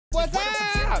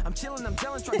I'm chilling, I'm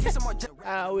jealous, trying to get some more.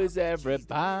 How is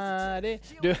everybody?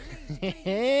 Dude.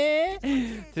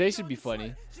 Today should be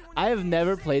funny. I have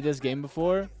never played this game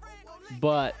before,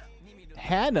 but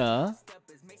Hannah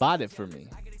bought it for me.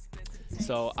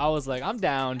 So I was like, I'm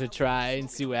down to try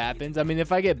and see what happens. I mean,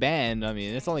 if I get banned, I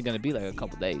mean, it's only gonna be like a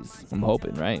couple days. I'm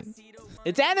hoping, right?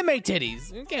 It's anime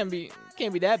titties. It can't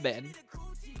be that bad.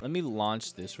 Let me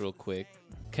launch this real quick.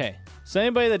 Okay. So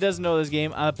anybody that doesn't know this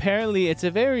game, apparently it's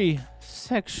a very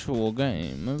sexual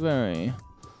game. A very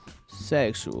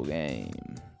sexual game.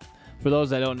 For those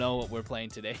that don't know what we're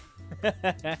playing today,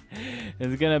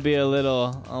 it's gonna be a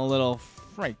little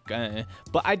freak.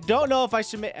 But I don't know if I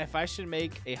should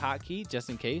make a hotkey just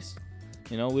in case.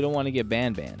 You know, we don't want to get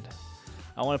banned.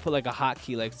 I want to put like a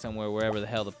hotkey like somewhere wherever the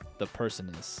hell the person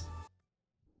is.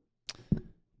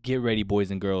 Get ready,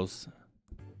 boys and girls.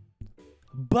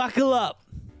 Buckle up.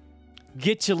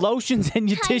 Get your lotions and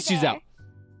your tissues out.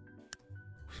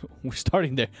 We're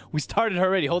starting there. We started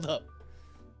already. Hold up.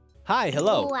 Hi,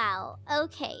 hello. Wow.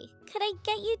 Okay. Could I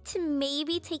get you to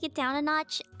maybe take it down a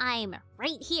notch? I'm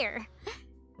right here.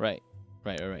 Right.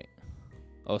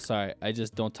 Oh, sorry. I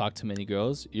just don't talk to many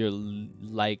girls. You're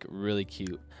like really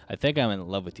cute. I think I'm in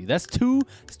love with you. It's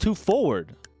too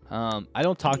forward. I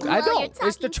don't talk. Well, I don't. You're talking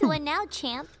it's the to truth. one now,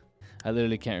 champ. I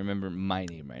literally can't remember my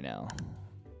name right now.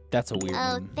 That's a weird name.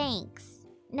 Oh, thanks.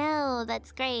 No,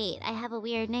 that's great. I have a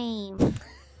weird name.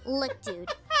 Look, dude.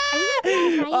 Are you gonna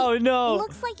be all right? Oh no.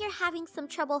 Looks like you're having some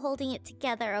trouble holding it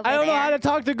together over I don't there. know how to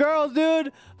talk to girls,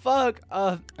 dude. Fuck.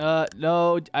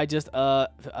 No. I just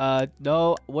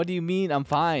no. What do you mean? I'm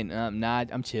fine. I'm not.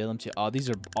 I'm chill. Oh, these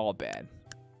are all bad.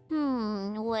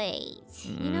 Wait.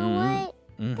 You know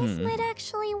what? This might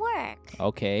actually work.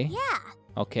 Okay. Yeah.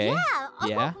 Okay. Yeah.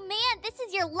 Yeah. Oh man, this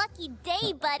is your lucky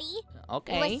day, buddy.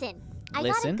 Okay. Listen, I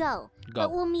gotta go.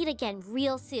 But we'll meet again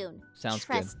real soon. Sounds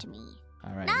good. Trust me.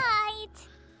 All right. Night.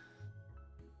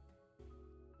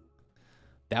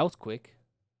 That was quick.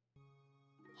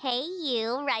 Hey,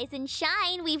 you. Rise and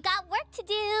shine. We've got work to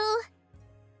do.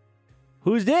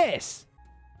 Who's this?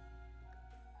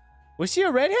 Was she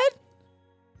a redhead?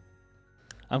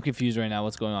 I'm confused right now.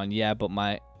 What's going on? Yeah, but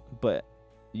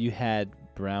you had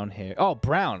brown hair. Oh,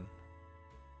 brown.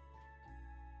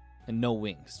 And no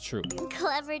wings. True.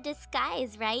 Clever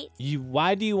disguise, right?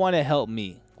 Why do you want to help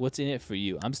me? What's in it for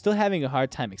you? I'm still having a hard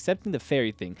time accepting the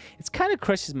fairy thing. It's kind of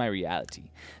crushes my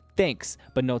reality. Thanks,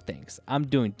 but no thanks. I'm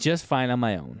doing just fine on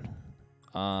my own.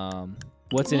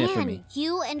 What's in it for me?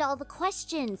 You and all the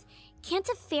questions. Can't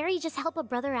a fairy just help a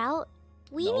brother out?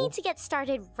 We need to get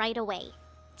started right away.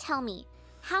 Tell me,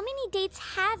 how many dates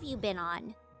have you been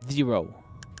on? 0.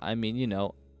 I mean, you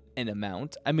know, an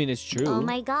amount. I mean, it's true. Oh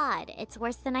my god, it's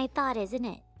worse than I thought, isn't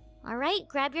it? All right,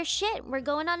 grab your shit. We're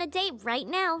going on a date right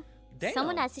now. Damn.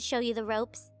 Someone has to show you the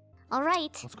ropes. All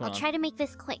right, I'll try to make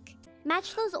this quick.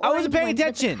 Match those orange ones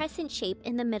with the crescent shape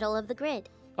in the middle of the grid.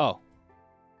 Oh.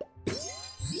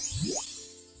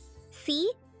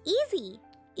 See? Easy.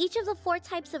 Each of the 4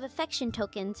 types of affection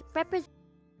tokens represent...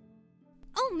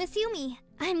 Oh, Miss Yumi.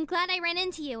 I'm glad I ran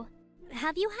into you.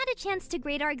 Have you had a chance to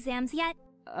grade our exams yet?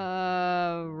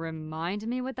 Remind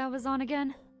me what that was on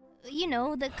again? You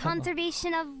know, the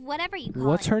conservation of whatever you call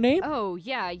What's it. her name? Oh,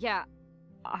 yeah.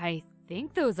 I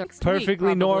think those are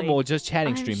perfectly normal, just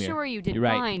chatting stream here. I'm sure you did You're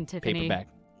right. fine, Tiffany. Paperback.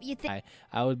 You think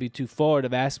I would be too forward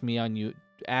of ask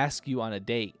you on a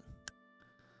date.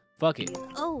 Fuck it.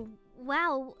 Oh,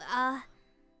 wow.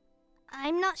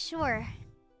 I'm not sure.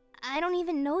 I don't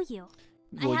even know you.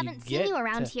 Well, I haven't seen you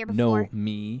around here before. Know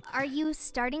me. Are you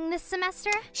starting this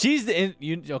semester? She's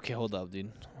okay, hold up,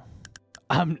 dude.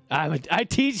 I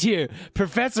teach here.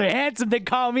 Professor Handsome, they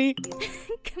call me.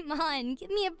 Come on, give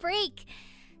me a break.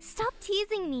 Stop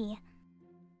teasing me.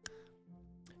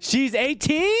 She's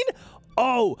 18?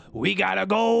 Oh, we gotta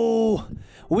go.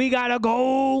 We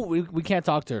can't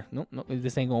talk to her. Nope,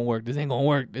 this ain't gonna work. This ain't gonna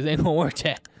work,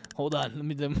 chat. Hold on, let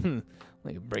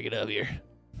me break it up here.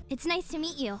 It's nice to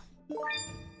meet you.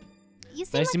 You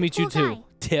seem Nice like to a meet cool you too, guy.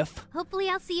 Tiff. Hopefully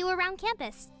I'll see you around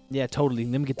campus. Yeah, totally.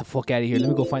 Let me get the fuck out of here. Let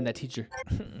me go find that teacher.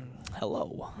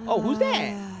 Hello. Oh, who's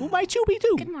that? Who might you be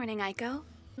too? Good morning, Aiko.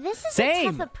 This is a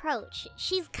tough approach.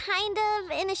 She's kind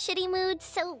of in a shitty mood,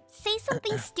 so say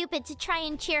something stupid to try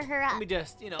and cheer her up. Let me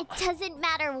just, It doesn't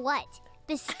matter what.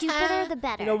 The stupider, the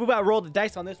better. We about to roll the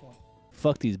dice on this one.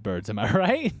 Fuck these birds, am I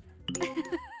right?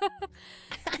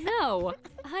 No,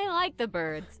 I like the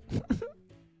birds.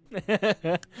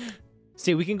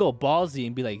 See, we can go ballsy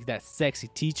and be like that sexy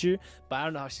teacher, but I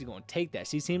don't know how she's gonna take that.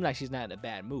 She seems like she's not in a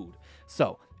bad mood.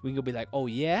 So we can go be like, oh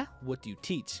yeah, what do you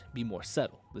teach? Be more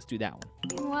subtle. Let's do that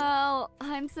one. Well,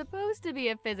 I'm supposed to be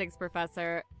a physics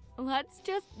professor, let's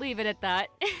just leave it at that.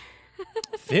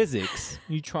 Physics?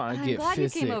 You trying to I'm get glad you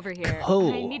physics? came over here.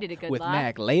 Cool. I needed a good With laugh.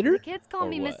 Mac later? The kids call Or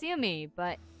me what? Misumi,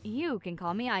 but you can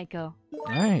call me Aiko. All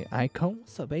right, Aiko.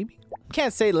 What's up, baby?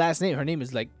 Can't say last name. Her name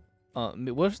is like,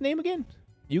 what's her name again?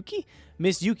 Yuki?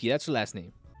 Miss Yuki. That's her last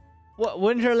name. What?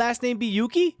 Wouldn't her last name be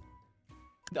Yuki?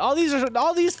 All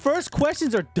these first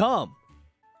questions are dumb.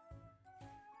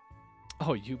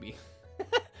 Oh, Yubi.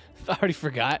 I already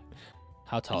forgot.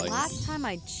 How tall are you? Last time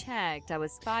I checked, I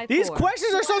was 5'4". These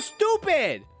questions are so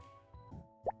stupid.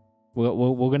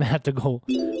 We're gonna have to go.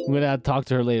 We're gonna have to talk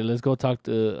to her later. Let's go talk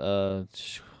to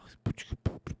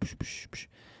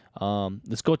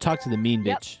let's go talk to the mean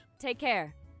Yep. bitch. Take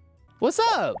care. What's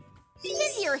up?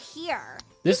 Since you're here,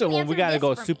 This you one we answer gotta this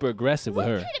go for me. super aggressive with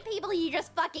what her. kind of people you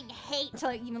just fucking hate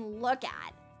to even look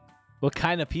at? What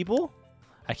kind of people?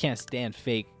 I can't stand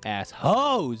fake ass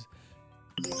hoes.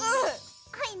 Ugh,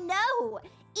 I know.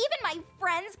 Even my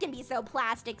friends can be so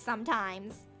plastic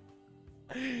sometimes.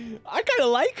 I kind of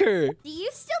like her. Do you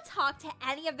still talk to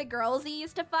any of the girls you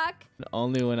used to fuck?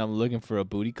 Only when I'm looking for a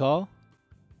booty call.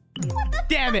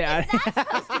 Damn it! What's that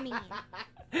supposed to mean?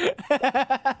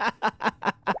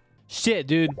 Shit,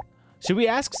 dude. Should we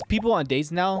ask people on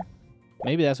dates now?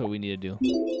 Maybe that's what we need to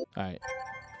do. All right.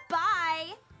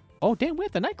 Bye. Oh, damn, we're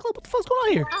at the nightclub. What the fuck's going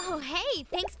on here? Oh, hey,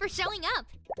 thanks for showing up.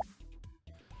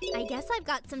 I guess I've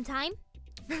got some time.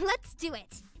 Let's do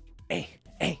it.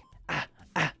 Hey.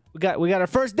 We got our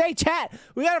first date, chat.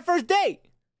 We got our first date.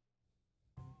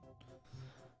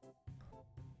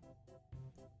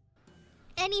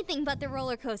 Anything but the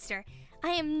roller coaster. I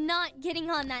am not getting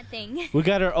on that thing. We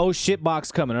got our oh shit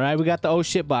box coming, all right? We got the oh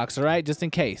shit box, all right? Just in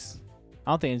case.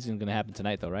 I don't think anything's gonna happen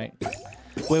tonight, though, right?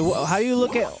 Wait, how do you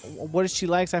look at what she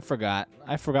likes? I forgot.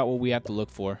 I forgot what we have to look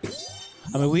for.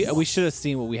 I mean, we should have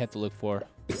seen what we had to look for.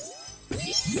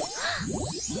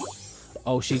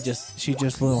 Oh, she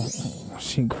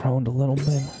groaned a little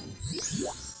bit.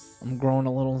 I'm growing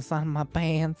a little inside my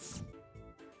pants.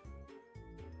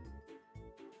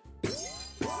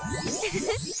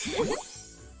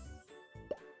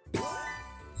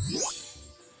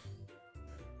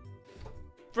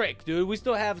 Frick, dude, we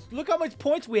still have. Look how much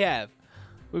points we have.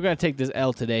 We're gonna take this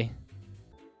L today.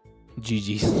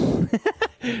 GG's.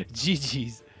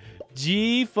 GG's.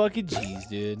 G fucking G's,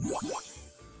 dude.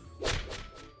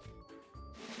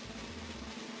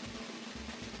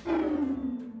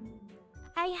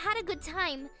 I had a good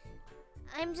time.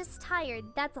 I'm just tired,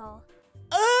 that's all.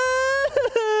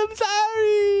 I'm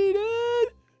sorry,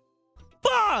 dude.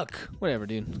 Fuck. Whatever,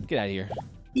 dude. Get out of here.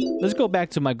 Let's go back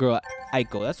to my girl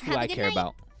Aiko. That's who Have a I good care night.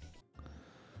 about.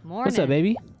 Morning. What's up,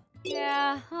 baby?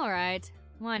 Yeah, all right.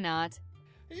 Why not?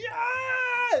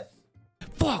 Yes!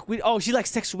 Fuck. She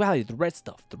likes sexuality. The red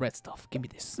stuff. The red stuff. Give me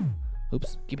this.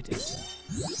 Oops. Give me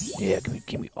this. Yeah,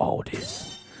 give me all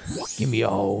this. Give me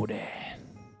all that.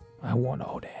 I want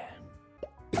all that.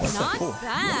 What's Not that for?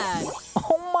 bad.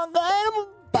 Oh my god, I'm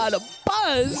about to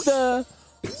buzz.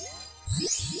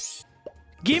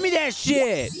 Give me that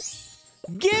shit.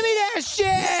 Give me that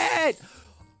shit.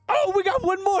 Oh, we got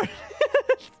one more.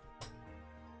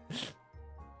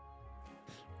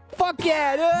 Fuck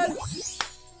yeah, dude.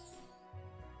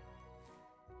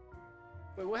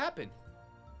 Wait, what happened?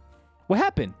 What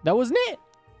happened? That wasn't it.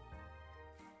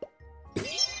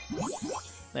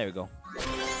 There we go.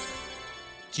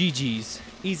 GG's.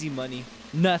 Easy money.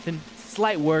 Nothing.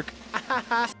 Slight work.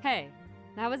 Hey,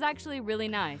 that was actually really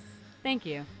nice. Thank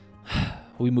you.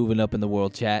 We moving up in the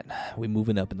world, chat. We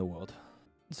moving up in the world.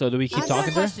 So do we keep I've got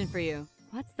talking a to her? question for you.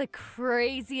 What's the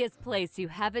craziest place you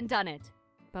haven't done it,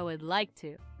 but would like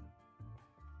to?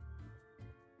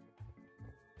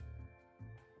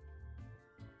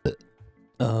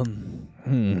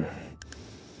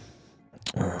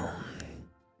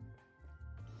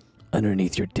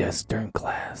 Underneath your desk during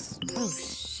class. Oh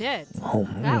shit. Oh,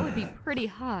 That would be pretty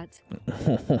hot.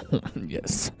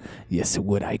 yes. Yes, it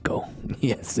would, Aiko.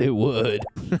 Yes, it would.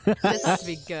 This has to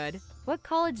be good. What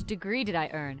college degree did I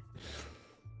earn?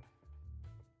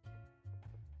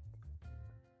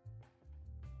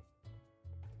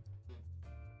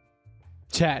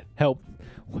 Chat, help.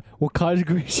 What college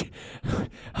degree?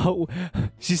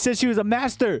 She said she was a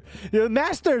master.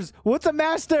 Masters. What's a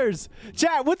master's?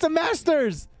 Chat, what's a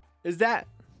master's? Is that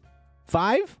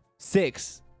 5?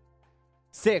 6.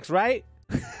 6, right?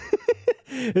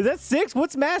 Is that 6?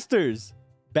 What's master's?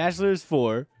 Bachelor's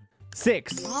 4.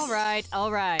 6. All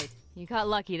right. You got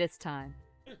lucky this time.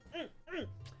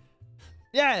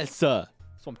 Yes.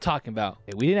 That's what I'm talking about.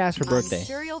 Hey, we didn't ask her birthday. I'm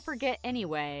sure you'll forget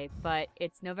anyway, but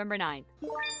it's November 9th.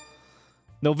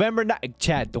 November 9th.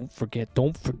 Chad, don't forget.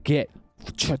 Don't forget.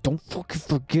 Chad, don't fucking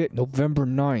forget November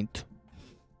 9th.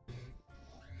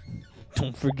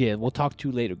 Don't forget. We'll talk to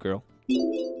you later, girl.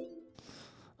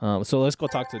 So let's go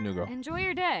talk to the new girl. Enjoy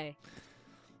your day.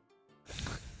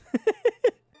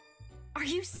 Are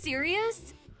you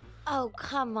serious? Oh,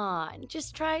 come on.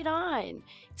 Just try it on.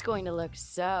 It's going to look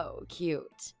so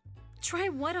cute. Try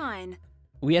what on?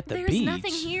 We at the There's beach.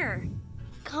 nothing here.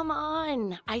 Come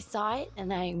on. I saw it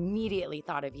and I immediately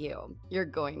thought of you. You're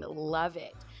going to love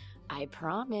it. I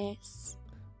promise.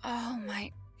 Oh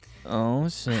my. Oh,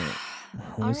 shit.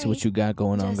 Let me see what Alright, you got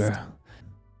going on, just- girl.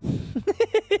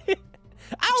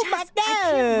 Oh, my I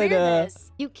can't wear God.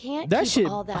 this. You can't That keep shit-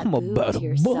 all that I'm boob about to to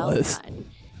yourself, bust. hun.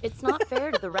 It's not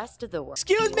fair to the rest of the world.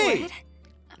 Excuse me. What?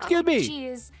 Excuse me.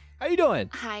 Jeez. How you doing?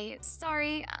 Hi.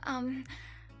 Sorry. I'm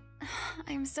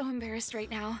so embarrassed right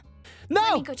now. Let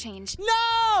No. me go change.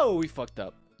 No. We fucked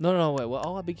up. No, wait. Well,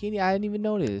 oh, a bikini. I hadn't even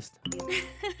noticed.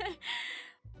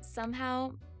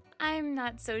 Somehow, I'm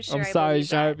not so sure. I'm I sorry, believe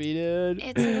that. Sharpie, dude.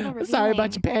 It's a little I'm sorry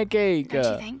about your revealing. pancake. Don't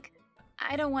you think?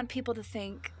 I don't want people to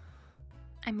think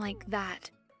I'm like that.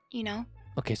 You know?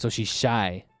 Okay, so she's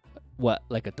shy. What?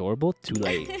 Like adorable? Too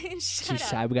late. Shut She's up.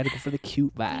 shy. We gotta go for the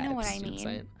cute vibes. You know what I You what I'm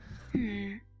mean.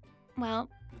 saying? Well,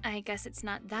 I guess it's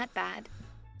not that bad.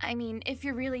 I mean, if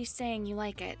you're really saying you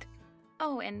like it.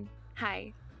 Oh, and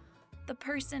hi. The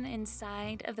person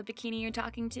inside of the bikini you're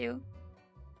talking to,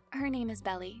 her name is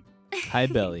Belly. Hi,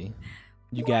 Belly.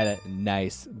 You got a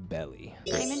nice belly.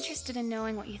 I'm interested in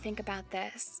knowing what you think about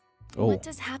this. Oh. What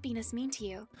does happiness mean to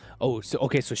you? Oh, so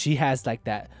okay, so she has like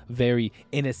that very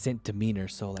innocent demeanor.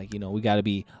 So like, you know, we gotta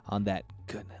be on that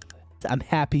good. I'm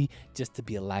happy just to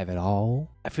be alive at all.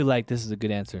 I feel like this is a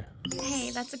good answer.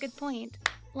 Hey, that's a good point.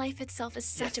 Life itself is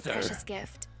such a sir. precious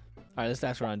gift. All right, let's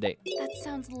ask her on a date. That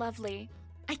sounds lovely.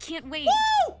 I can't wait.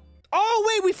 Oh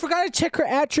wait, we forgot to check her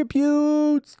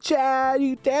attributes. Chad,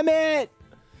 you damn it.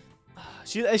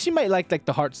 She might like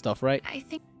the heart stuff, right? I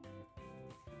think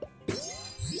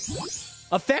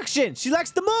Affection. She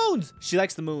likes the moons. She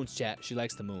likes the moons, chat. She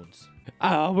likes the moons.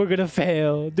 Oh, we're gonna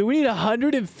fail. Do we need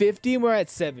 150? We're at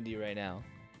 70 right now.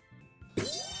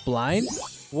 Blind?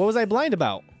 What was I blind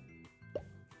about?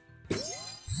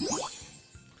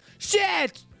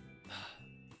 Shit!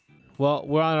 Well,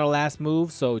 we're on our last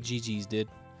move, so GG's, dude.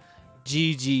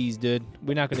 GG's, dude.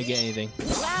 We're not gonna get anything.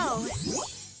 wow.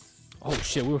 Oh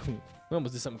shit, we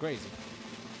almost did something crazy.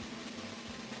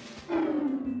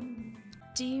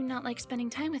 Do you not like spending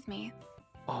time with me?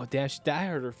 Oh damn, that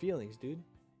hurt her feelings, dude.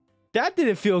 That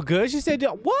didn't feel good. She said,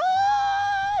 "What?"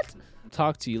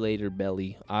 Talk to you later,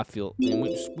 Belly. I feel man,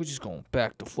 we're just gonna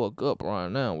back the fuck up right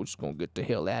now. We're just gonna get the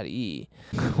hell out of here.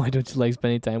 Why don't you like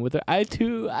spending time with her? I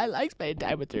do. I like spending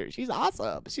time with her. She's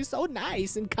awesome. She's so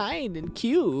nice and kind and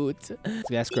cute. So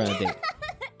ask her on a date.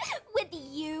 With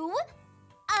you?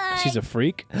 She's a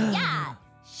freak. Yeah,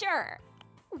 sure.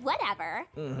 Whatever.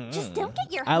 Just don't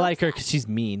get your I like her hopes because she's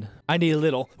mean. I need a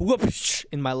little whoopsh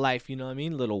in my life. You know what I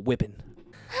mean? A little whipping.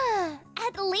 up.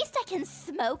 At least I can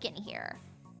smoke in here.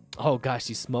 Oh gosh,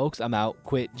 she smokes. I'm out.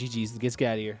 Quit. GG's. Get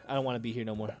out of here. I don't want to be here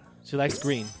no more. She likes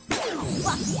green.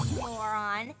 Fucking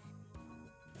moron.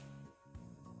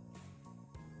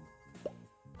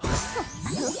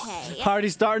 Okay. Already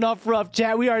starting off rough,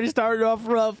 chat. We already started off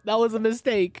rough. That was a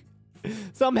mistake.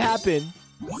 Something happened.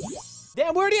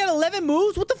 Damn, we're already at 11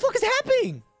 moves? What the fuck is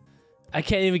happening? I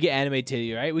can't even get anime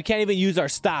titty, right? We can't even use our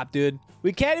stop, dude.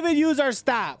 We can't even use our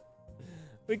stop.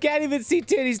 We can't even see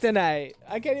titties tonight.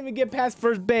 I can't even get past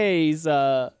first base.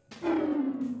 It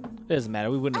doesn't matter.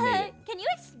 We wouldn't have made it. Can you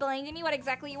explain to me what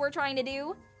exactly you were trying to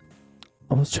do?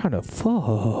 I was trying to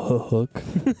fuck.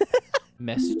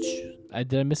 Message?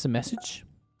 Did I miss a message?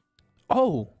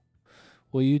 Oh,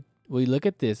 will you look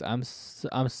at this? I'm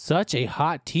such a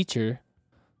hot teacher.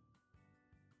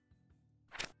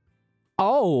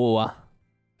 Oh,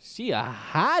 she a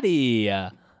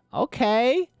hottie.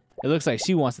 Okay. It looks like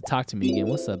she wants to talk to me again.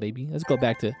 What's up, baby? Let's go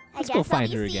back to. Let's go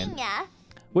find her again.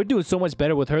 We're doing so much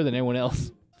better with her than everyone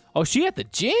else. Oh, she at the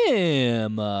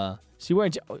gym. She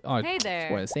wearing. Oh, Hey she's there.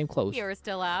 wearing the same clothes. You're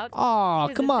still out. Oh,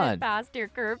 Is come it on. past your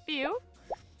curfew?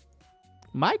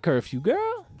 My curfew,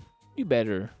 girl. You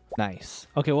better. Nice.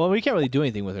 Okay, well, we can't really do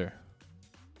anything with her.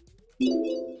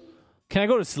 Can I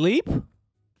go to sleep? All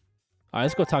right,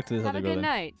 let's go talk to this Have other a girl good then.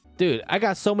 night. Dude, I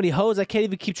got so many hoes, I can't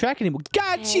even keep track anymore.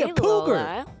 God, she a Hey, cougar.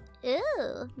 Lola.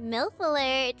 Ooh, MILF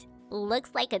alert.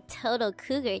 Looks like a total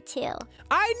cougar, too. I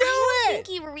I knew think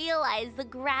you realize the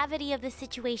gravity of the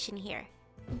situation here.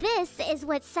 This is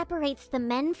what separates the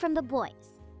men from the boys.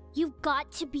 You've got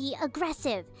to be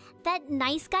aggressive. That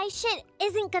nice guy shit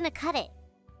isn't gonna cut it.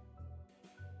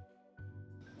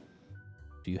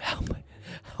 Do you how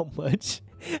much?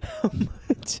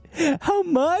 How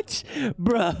much?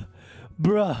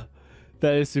 Bruh.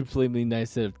 That is supremely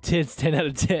nice out of 10. 10 out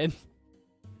of 10.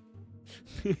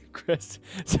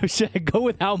 So should I go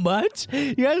with how much?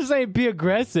 You guys are saying be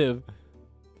aggressive.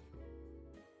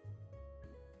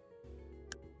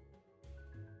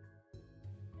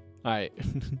 All right.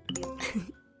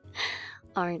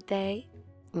 Aren't they?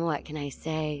 What can I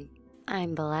say?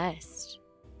 I'm blessed.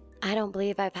 I don't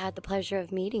believe I've had the pleasure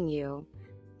of meeting you.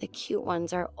 The cute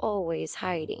ones are always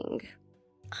hiding.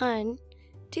 Hun,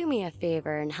 do me a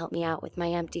favor and help me out with my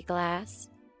empty glass.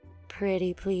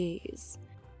 Pretty please.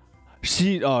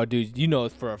 Oh, dude, you know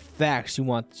for a fact she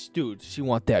wants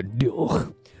that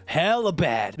deal. Hella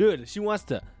bad. Dude, she wants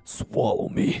to swallow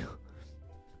me.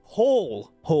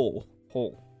 Whole.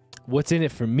 What's in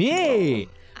it for me?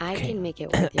 I can make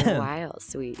it worth your while,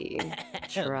 sweetie.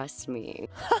 Trust me.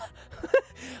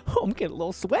 Oh, I'm getting a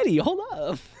little sweaty. Hold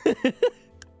up.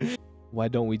 Why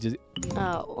don't we just...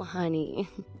 Oh, honey.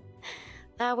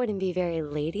 That wouldn't be very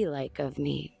ladylike of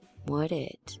me, would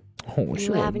it? Oh,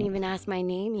 You haven't even asked my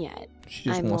name yet. She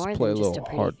just I'm wants more to play than a just little a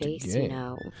pretty hard to face, get. you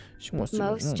know. She wants to...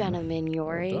 Most gentlemen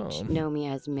your Well age done. know me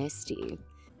as Misty.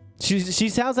 She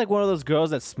sounds like one of those girls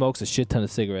that smokes a shit ton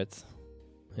of cigarettes.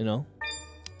 You know?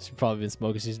 She's probably been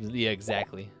smoking. Yeah,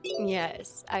 exactly.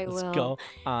 Yes, I Let's will. go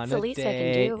on It's a the least I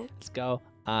date. can do. Let's go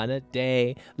on a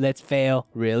day. Let's fail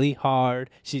really hard.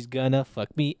 She's gonna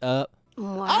fuck me up.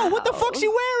 Wow. Oh, what the fuck's she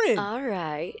wearing? All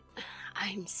right.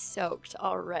 I'm soaked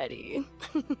already.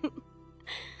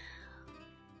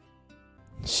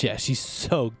 Yeah, she's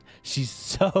soaked. She's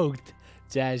soaked.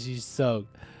 Jazz, she's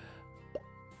soaked.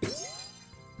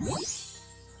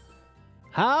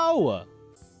 How?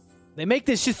 They make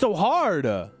this shit so hard.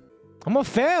 I'm gonna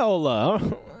fail.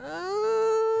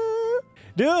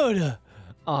 Dude.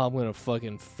 Oh, I'm gonna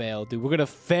fucking fail, dude. We're gonna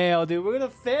fail, dude. We're gonna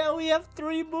fail. We have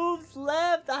 3 moves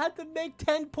left. I have to make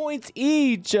 10 points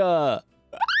each. Bruh.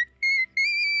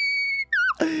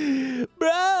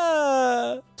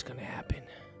 What's gonna happen?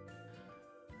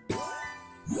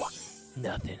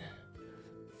 Nothing.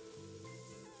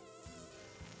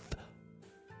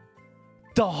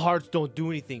 The hearts don't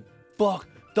do anything. Fuck.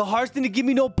 The hearts didn't give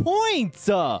me no points.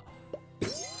 The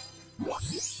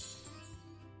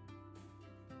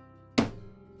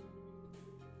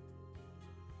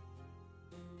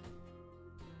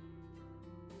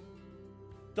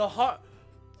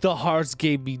hearts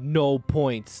gave me no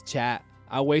points, chat.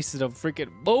 I wasted a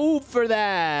freaking move for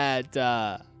that.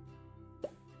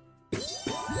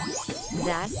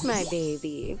 That's my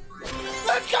baby.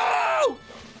 Let's go!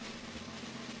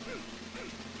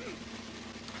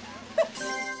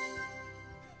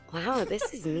 Wow,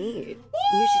 this is neat.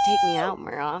 You should take me out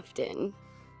more often.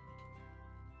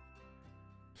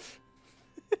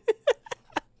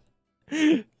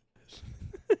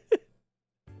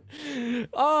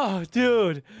 Oh,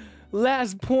 dude.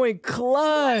 Last point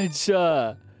clutch.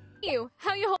 How you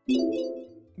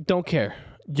Don't care.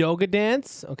 Yoga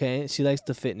dance. Okay. She likes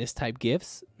the fitness type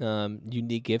gifts.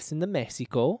 Unique gifts in the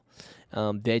Mexico.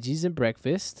 Veggies and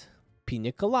breakfast.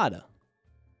 Pina colada.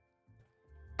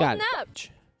 Got it. nap?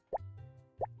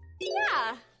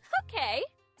 Yeah. Okay.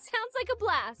 Sounds like a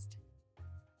blast.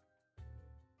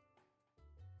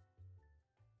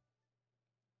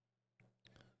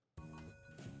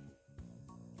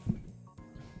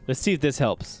 Let's see if this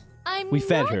helps. I'm We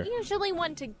fed not her. usually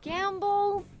one to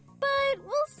gamble, but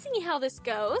we'll see how this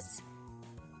goes.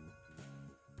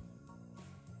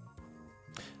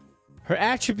 Her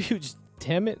attributes.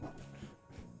 Damn it.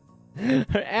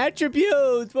 Her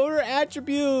attributes. What were her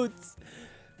attributes?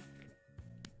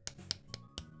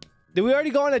 Did we already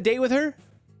go on a date with her?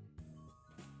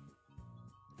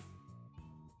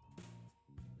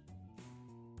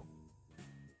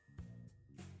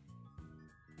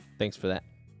 Thanks for that.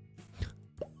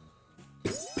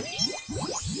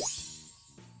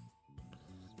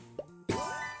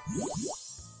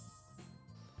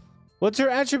 What's her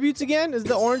attributes again? Is it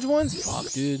the orange ones?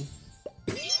 Fuck, dude.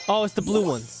 Oh, it's the blue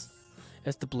ones.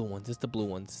 It's the blue ones. It's the blue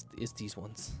ones. It's these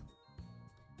ones.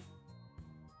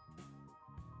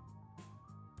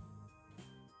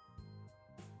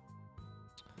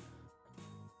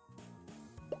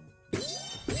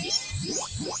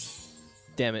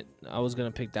 Damn it. I was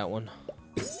gonna pick that one.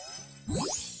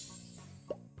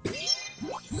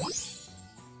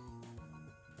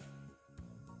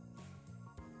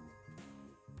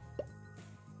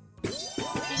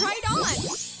 Right on!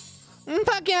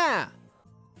 Fuck yeah!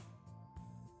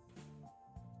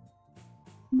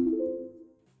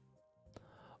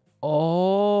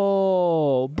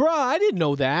 Oh, bruh, I didn't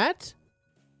know that.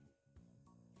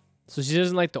 So she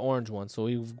doesn't like the orange one, so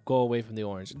we go away from the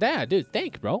orange. Yeah, dude,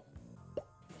 thank you, bro.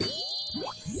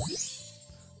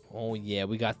 Oh, yeah,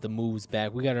 we got the moves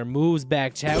back. We got our moves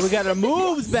back, chat. We got our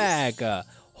moves back.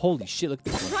 Holy shit, look at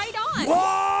this one. Right on.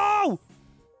 Whoa!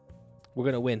 We're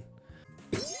going to win.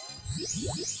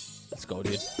 Let's go,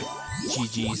 dude.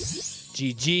 GG's.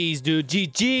 GG's, dude.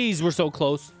 GG's. We're so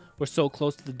close. We're so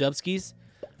close to the Dubskis.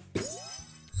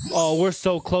 Oh, we're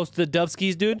so close to the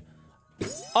Dubskis, dude.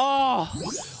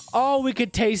 Oh, we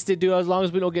could taste it, dude. As long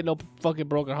as we don't get no fucking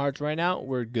broken hearts right now,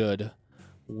 we're good.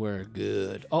 We're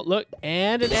good. Oh, look.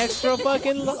 And an extra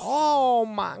fucking... Oh,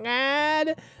 my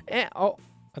God. And, oh,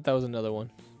 I thought it was another one.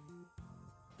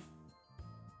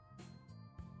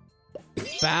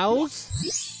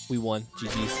 Bows. We won.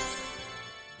 GG's.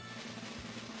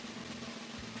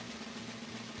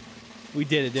 We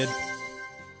did it, dude.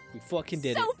 We fucking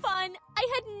did it. So fun! I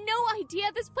had no idea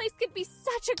this place could be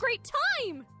such a great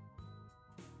time!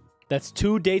 That's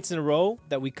 2 dates in a row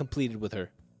that we completed with her.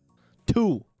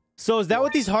 2. So is that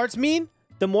what these hearts mean?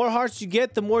 The more hearts you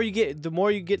get, the more you get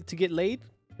to get laid?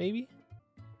 Maybe?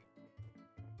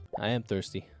 I am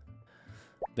thirsty.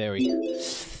 Very.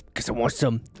 Because I want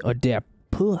some of that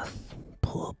puff.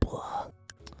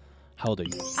 How old are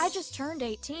you? I just turned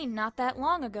 18 not that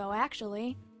long ago,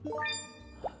 actually.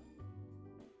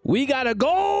 We gotta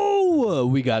go!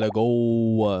 We gotta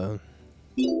go.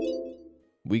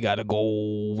 We gotta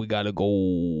go. We gotta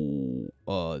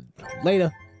go.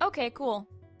 Later. Okay, cool.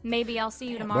 Maybe I'll see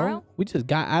you tomorrow? Bro, we just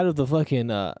got out of the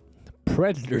fucking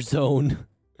predator zone.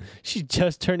 She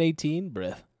just turned 18,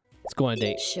 bruh. Let's go on a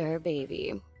date. Sure,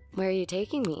 baby. Where are you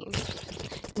taking me?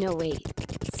 No, wait.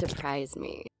 Surprise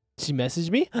me. She messaged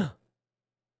me?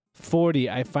 40.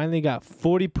 I finally got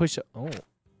 40 push-up. Oh.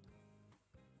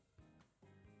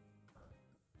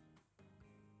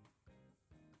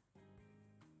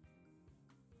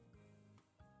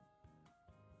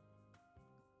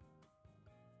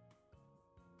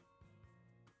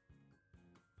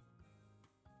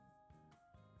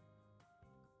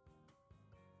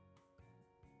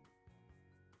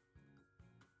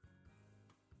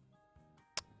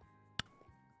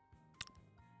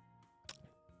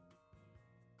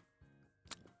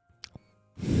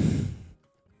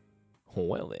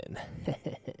 Well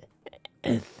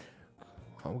then.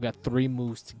 Oh, we got 3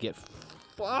 moves to get.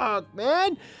 Fuck,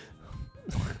 man.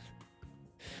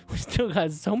 We still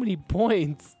got so many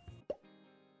points.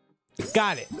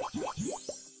 Got it.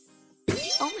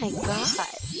 Oh my god.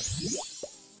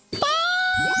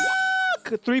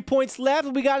 Fuck! 3 points left.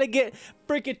 We gotta get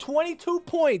freaking 22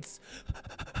 points.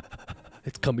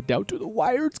 It's coming down to the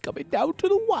wire. It's coming down to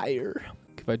the wire.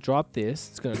 If I drop this,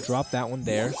 it's gonna drop that one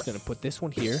there. It's gonna put this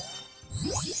one here.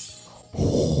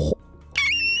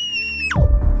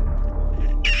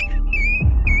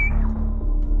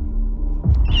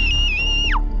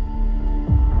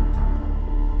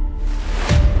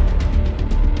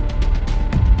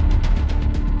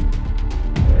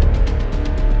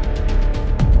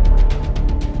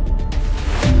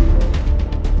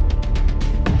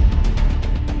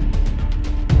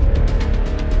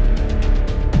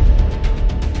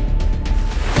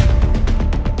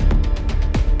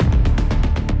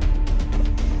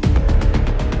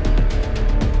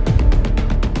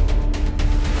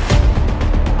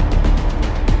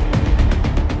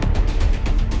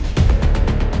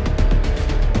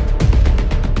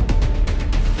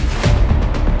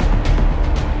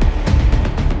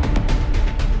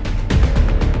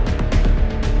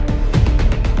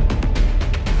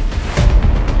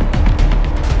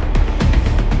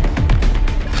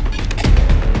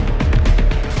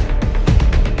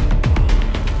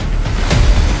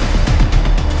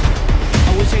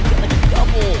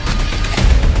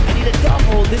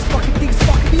 This fucking thing's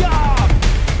fucking me up!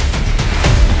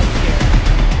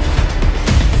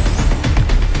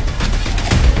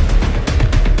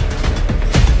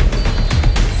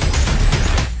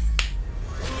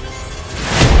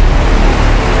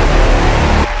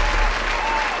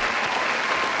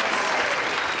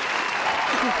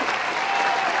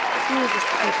 You just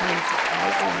keep on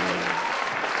surprising me.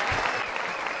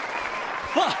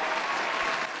 Fuck!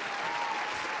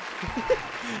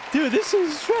 Dude, this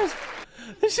is stressful.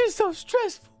 This is so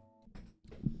stressful.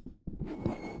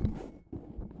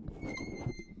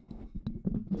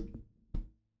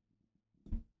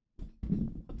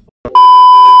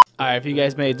 Alright, if you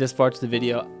guys made it this far to the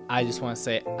video, I just want to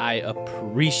say I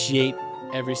appreciate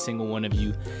every single one of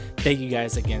you. Thank you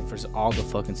guys again for all the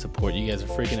fucking support. You guys are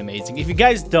freaking amazing. If you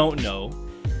guys don't know,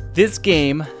 This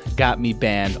game got me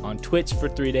banned on Twitch for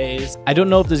 3 days. I don't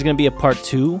know if there's gonna be a part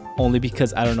 2, only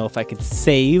because I don't know if I could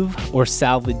save or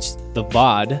salvage the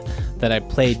VOD that I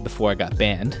played before I got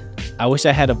banned. I wish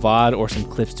I had a VOD or some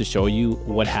clips to show you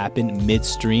what happened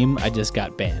mid-stream. I just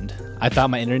got banned. I thought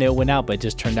my internet went out, but it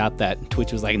just turned out that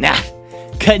Twitch was like, nah,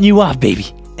 cutting you off, baby.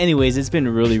 Anyways, it's been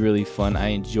really, really fun. I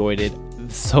enjoyed it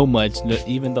so much.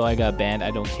 Even though I got banned,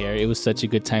 I don't care. It was such a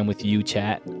good time with you,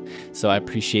 chat. So I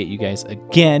appreciate you guys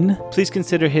again. Please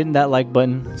consider hitting that like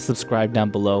button, subscribe down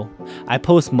below. I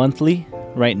post monthly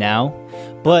right now,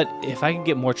 but if I can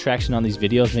get more traction on these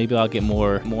videos, maybe I'll get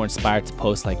more inspired to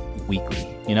post like weekly,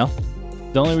 you know?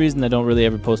 The only reason I don't really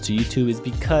ever post to YouTube is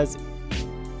because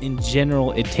in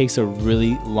general, it takes a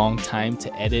really long time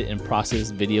to edit and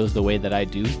process videos the way that I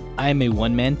do. I am a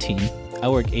one-man team. I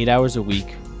work 8 hours a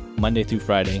week, Monday through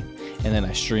Friday, and then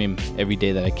I stream every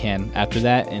day that I can after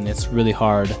that, and it's really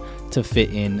hard to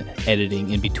fit in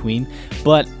editing in between,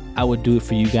 but I would do it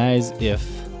for you guys if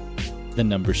the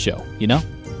numbers show, you know?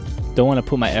 Don't want to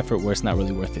put my effort where it's not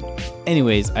really worth it.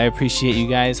 Anyways, I appreciate you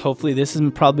guys. Hopefully this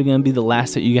is probably going to be the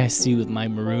last that you guys see with my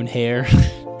maroon hair.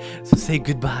 So say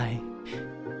goodbye.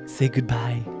 Say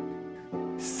goodbye.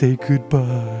 Say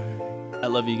goodbye. I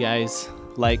love you guys.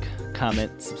 Like,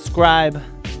 comment, subscribe,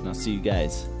 and I'll see you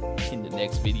guys in the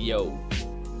next video.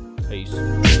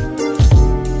 Peace.